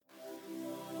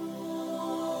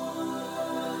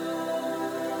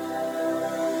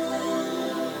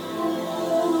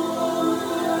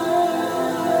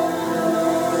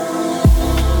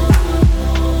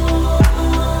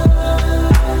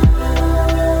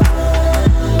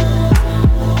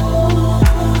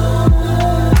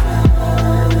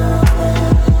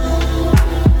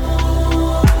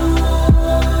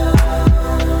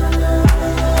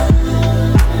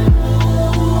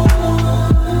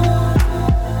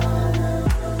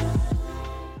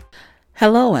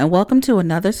Hello, and welcome to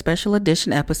another special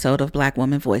edition episode of Black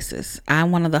Woman Voices.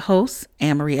 I'm one of the hosts,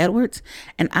 Anne-Marie Edwards,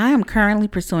 and I am currently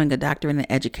pursuing a doctorate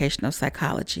in educational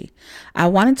psychology. I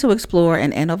wanted to explore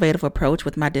an innovative approach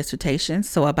with my dissertation,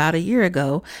 so about a year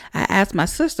ago, I asked my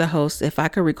sister hosts if I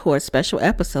could record special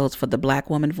episodes for the Black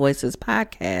Woman Voices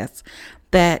podcast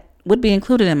that would be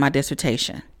included in my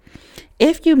dissertation.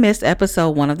 If you missed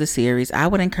episode 1 of the series, I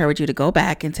would encourage you to go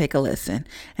back and take a listen.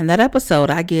 In that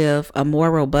episode, I give a more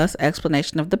robust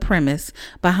explanation of the premise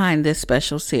behind this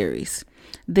special series.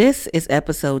 This is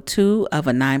episode 2 of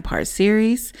a 9-part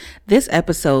series. This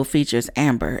episode features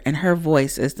Amber, and her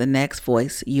voice is the next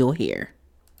voice you'll hear.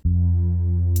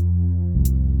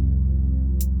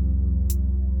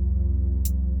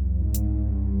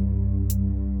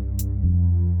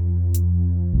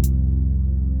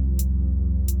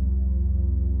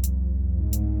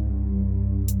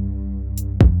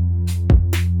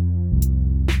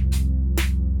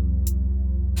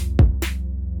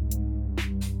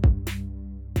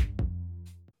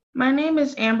 My name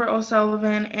is Amber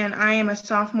O'Sullivan, and I am a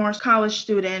sophomore college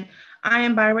student. I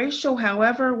am biracial.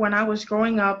 However, when I was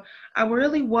growing up, I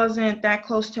really wasn't that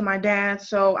close to my dad,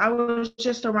 so I was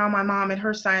just around my mom and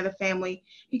her side of the family.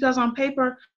 Because on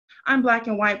paper, I'm black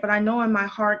and white, but I know in my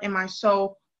heart and my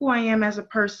soul who I am as a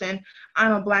person.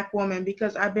 I'm a Black woman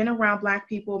because I've been around Black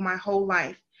people my whole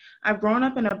life. I've grown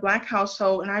up in a Black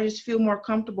household, and I just feel more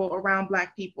comfortable around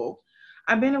Black people.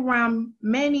 I've been around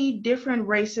many different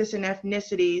races and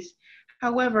ethnicities.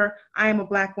 However, I am a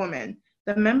Black woman.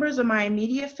 The members of my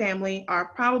immediate family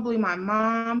are probably my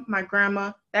mom, my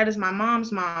grandma, that is my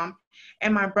mom's mom,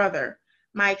 and my brother.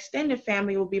 My extended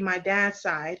family will be my dad's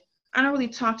side. I don't really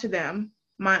talk to them,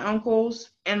 my uncles,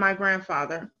 and my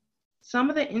grandfather. Some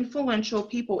of the influential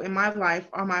people in my life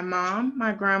are my mom,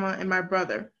 my grandma, and my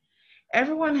brother.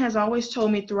 Everyone has always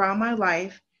told me throughout my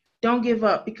life, don't give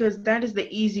up because that is the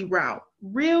easy route.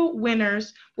 Real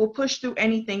winners will push through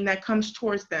anything that comes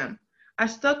towards them. I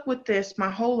stuck with this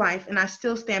my whole life and I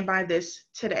still stand by this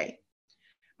today.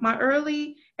 My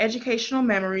early educational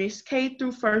memories, K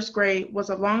through first grade, was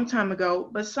a long time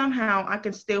ago, but somehow I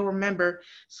can still remember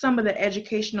some of the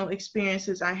educational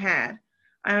experiences I had.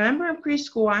 I remember in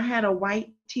preschool I had a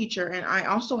white teacher and I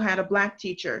also had a Black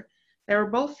teacher. They were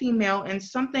both female, and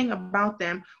something about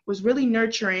them was really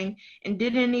nurturing and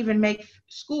didn't even make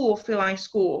school feel like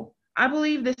school. I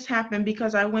believe this happened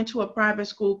because I went to a private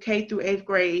school K through 8th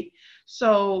grade.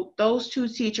 So those two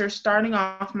teachers starting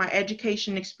off my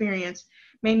education experience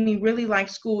made me really like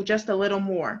school just a little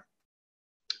more.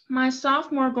 My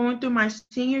sophomore going through my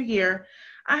senior year,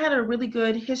 I had a really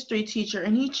good history teacher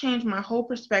and he changed my whole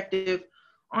perspective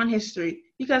on history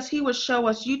because he would show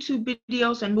us YouTube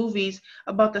videos and movies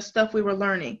about the stuff we were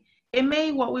learning. It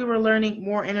made what we were learning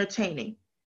more entertaining.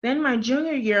 Then my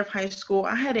junior year of high school,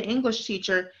 I had an English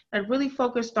teacher that really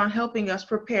focused on helping us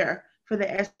prepare for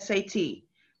the SAT.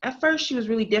 At first, she was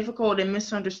really difficult and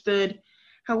misunderstood.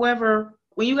 However,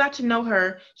 when you got to know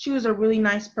her, she was a really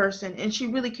nice person and she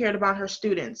really cared about her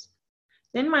students.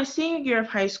 Then my senior year of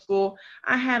high school,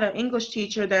 I had an English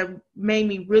teacher that made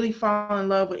me really fall in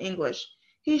love with English.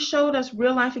 He showed us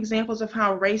real life examples of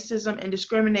how racism and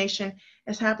discrimination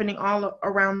is happening all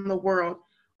around the world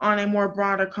on a more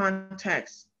broader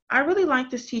context. I really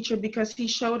liked this teacher because he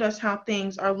showed us how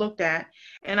things are looked at,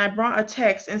 and I brought a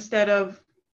text instead of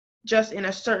just in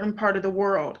a certain part of the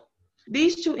world.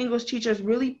 These two English teachers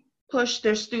really pushed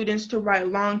their students to write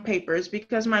long papers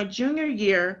because my junior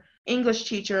year English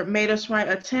teacher made us write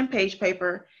a 10-page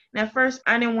paper. And at first,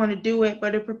 I didn't want to do it,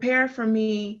 but it prepared for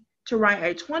me to write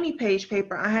a 20-page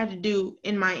paper I had to do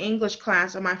in my English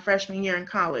class of my freshman year in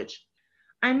college.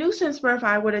 I knew since birth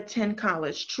I would attend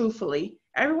college, truthfully.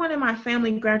 Everyone in my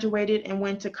family graduated and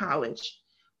went to college.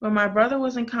 When my brother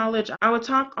was in college, I would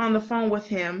talk on the phone with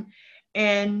him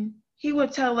and he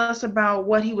would tell us about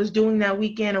what he was doing that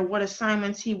weekend or what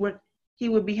assignments he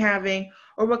would be having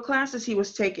or what classes he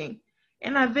was taking.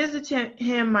 And I visited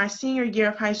him my senior year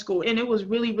of high school and it was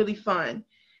really, really fun.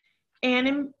 And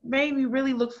it made me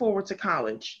really look forward to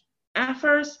college. At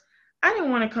first, I didn't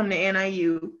want to come to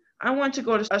NIU. I wanted to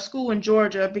go to a school in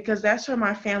Georgia because that's where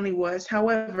my family was.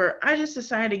 However, I just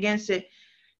decided against it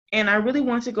and I really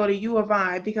want to go to U of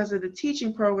I because of the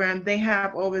teaching program they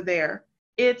have over there.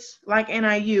 It's like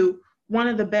NIU, one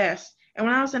of the best. And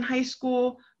when I was in high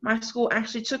school, my school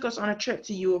actually took us on a trip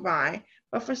to U of I.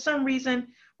 But for some reason,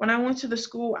 when I went to the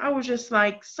school, I was just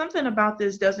like, something about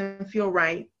this doesn't feel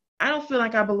right. I don't feel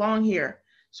like I belong here.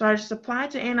 So I just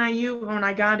applied to NIU and when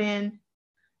I got in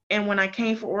and when I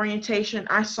came for orientation,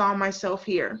 I saw myself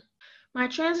here. My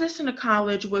transition to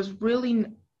college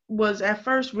was at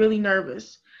first really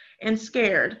nervous and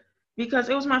scared because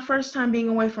it was my first time being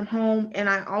away from home, and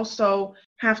I also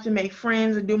have to make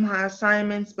friends and do my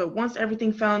assignments. But once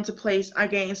everything fell into place, I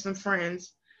gained some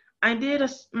friends. I did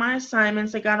my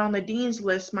assignments. I got on the dean's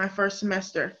list my first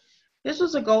semester. This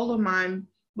was a goal of mine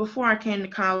before I came to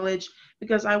college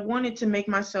because I wanted to make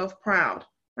myself proud.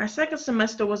 My second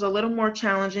semester was a little more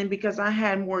challenging because I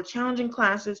had more challenging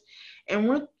classes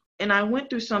and I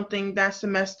went through something that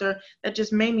semester that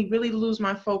just made me really lose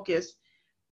my focus.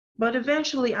 But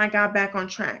eventually I got back on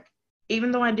track.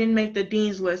 Even though I didn't make the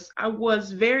dean's list, I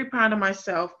was very proud of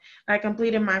myself that I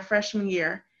completed my freshman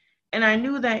year. And I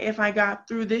knew that if I got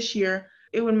through this year,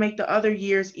 it would make the other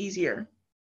years easier.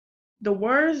 The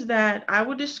words that I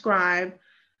would describe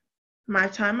my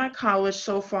time at college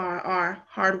so far are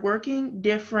hardworking,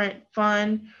 different,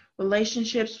 fun,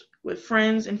 relationships with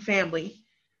friends and family.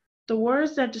 The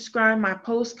words that describe my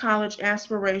post-college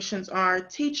aspirations are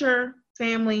teacher,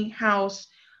 family, house,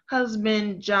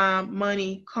 husband, job,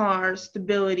 money, car,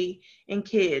 stability, and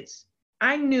kids.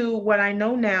 I knew what I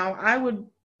know now,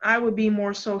 I would be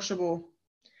more sociable.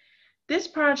 This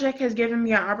project has given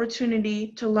me an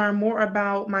opportunity to learn more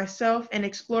about myself and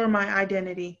explore my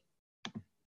identity.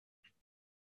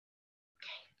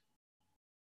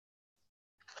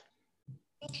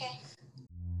 Okay.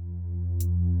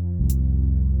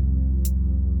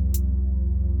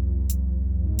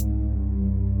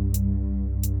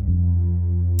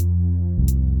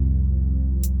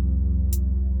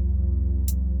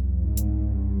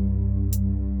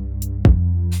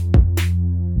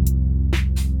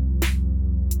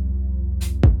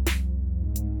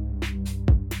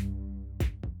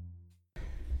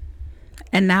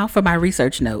 And now for my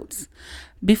research notes.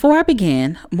 Before I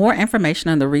begin, more information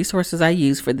on the resources I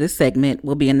use for this segment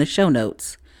will be in the show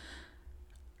notes.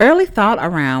 Early thought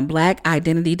around Black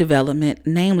identity development,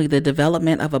 namely the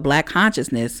development of a Black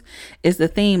consciousness, is the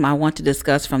theme I want to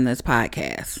discuss from this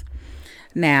podcast.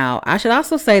 Now, I should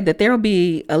also say that there will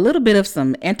be a little bit of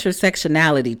some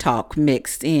intersectionality talk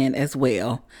mixed in as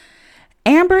well.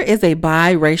 Amber is a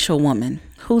biracial woman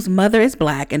whose mother is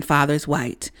Black and father is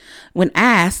white. When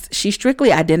asked, she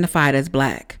strictly identified as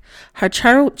Black. Her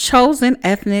chosen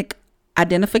ethnic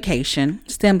identification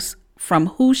stems from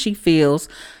who she feels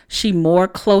she more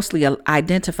closely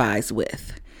identifies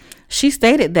with. She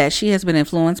stated that she has been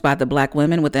influenced by the Black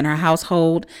women within her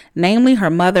household, namely her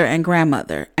mother and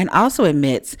grandmother, and also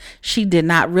admits she did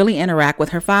not really interact with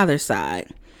her father's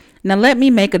side. Now, let me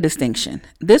make a distinction.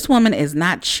 This woman is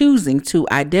not choosing to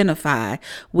identify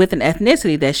with an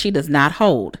ethnicity that she does not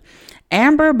hold.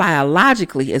 Amber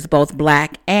biologically is both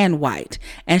Black and white,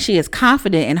 and she is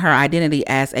confident in her identity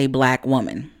as a Black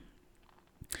woman.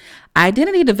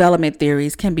 Identity development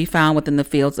theories can be found within the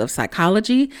fields of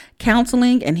psychology,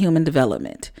 counseling, and human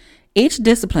development. Each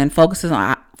discipline focuses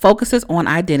on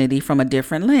identity from a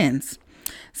different lens.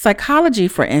 Psychology,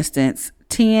 for instance,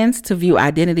 tends to view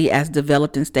identity as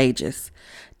developed in stages.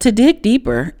 To dig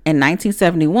deeper, in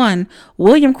 1971,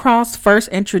 William Cross first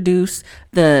introduced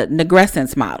the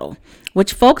negrescence model,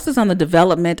 which focuses on the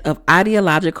development of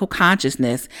ideological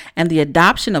consciousness and the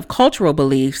adoption of cultural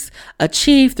beliefs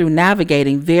achieved through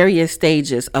navigating various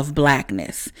stages of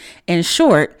Blackness. In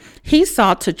short, he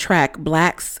sought to track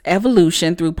Blacks'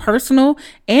 evolution through personal,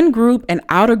 in-group, and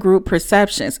outer-group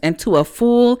perceptions into a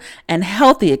full and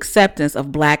healthy acceptance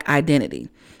of Black identity.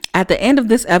 At the end of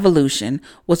this evolution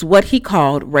was what he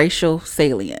called racial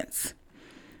salience.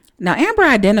 Now, Amber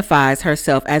identifies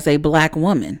herself as a Black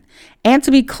woman. And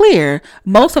to be clear,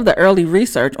 most of the early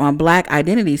research on Black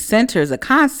identity centers a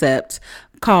concept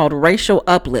called racial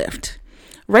uplift.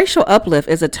 Racial uplift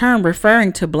is a term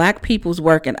referring to Black people's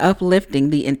work in uplifting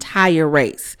the entire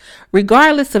race,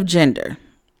 regardless of gender.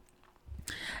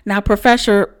 Now,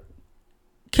 Professor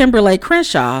Kimberly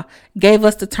Crenshaw gave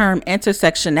us the term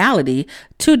intersectionality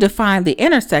to define the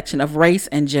intersection of race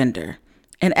and gender.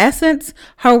 In essence,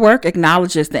 her work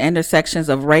acknowledges the intersections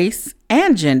of race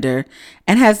and gender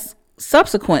and has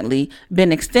subsequently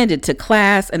been extended to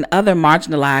class and other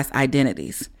marginalized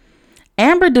identities.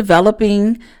 Amber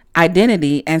developing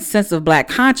identity and sense of Black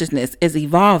consciousness is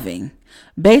evolving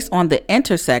based on the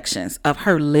intersections of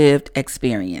her lived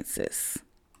experiences.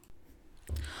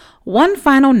 One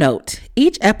final note,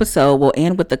 each episode will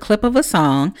end with a clip of a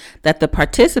song that the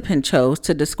participant chose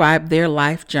to describe their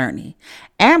life journey.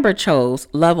 Amber chose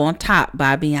Love on Top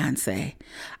by Beyonce.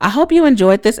 I hope you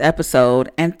enjoyed this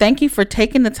episode and thank you for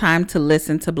taking the time to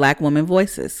listen to Black Woman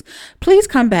Voices. Please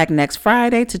come back next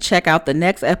Friday to check out the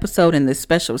next episode in this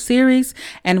special series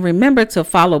and remember to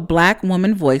follow Black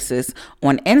Woman Voices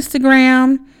on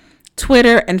Instagram,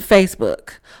 Twitter, and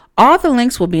Facebook. All the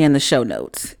links will be in the show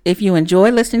notes. If you enjoy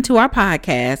listening to our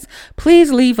podcast,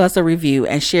 please leave us a review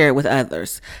and share it with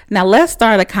others. Now let's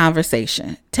start a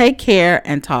conversation. Take care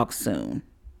and talk soon.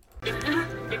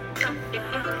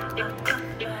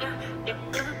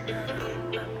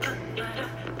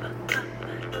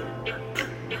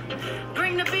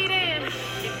 Bring the beat in.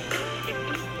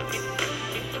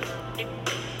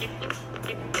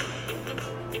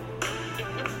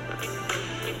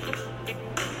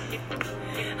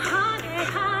 Honey,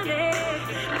 honey,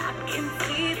 I can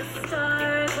see the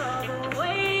stars all the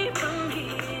way from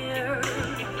here.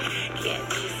 Can't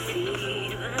you see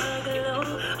the glow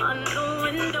on the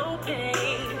window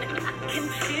pane? I can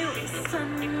feel the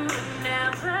sun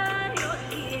whenever you're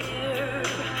here.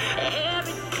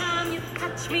 Every time you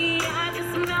touch me, I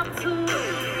just melt away.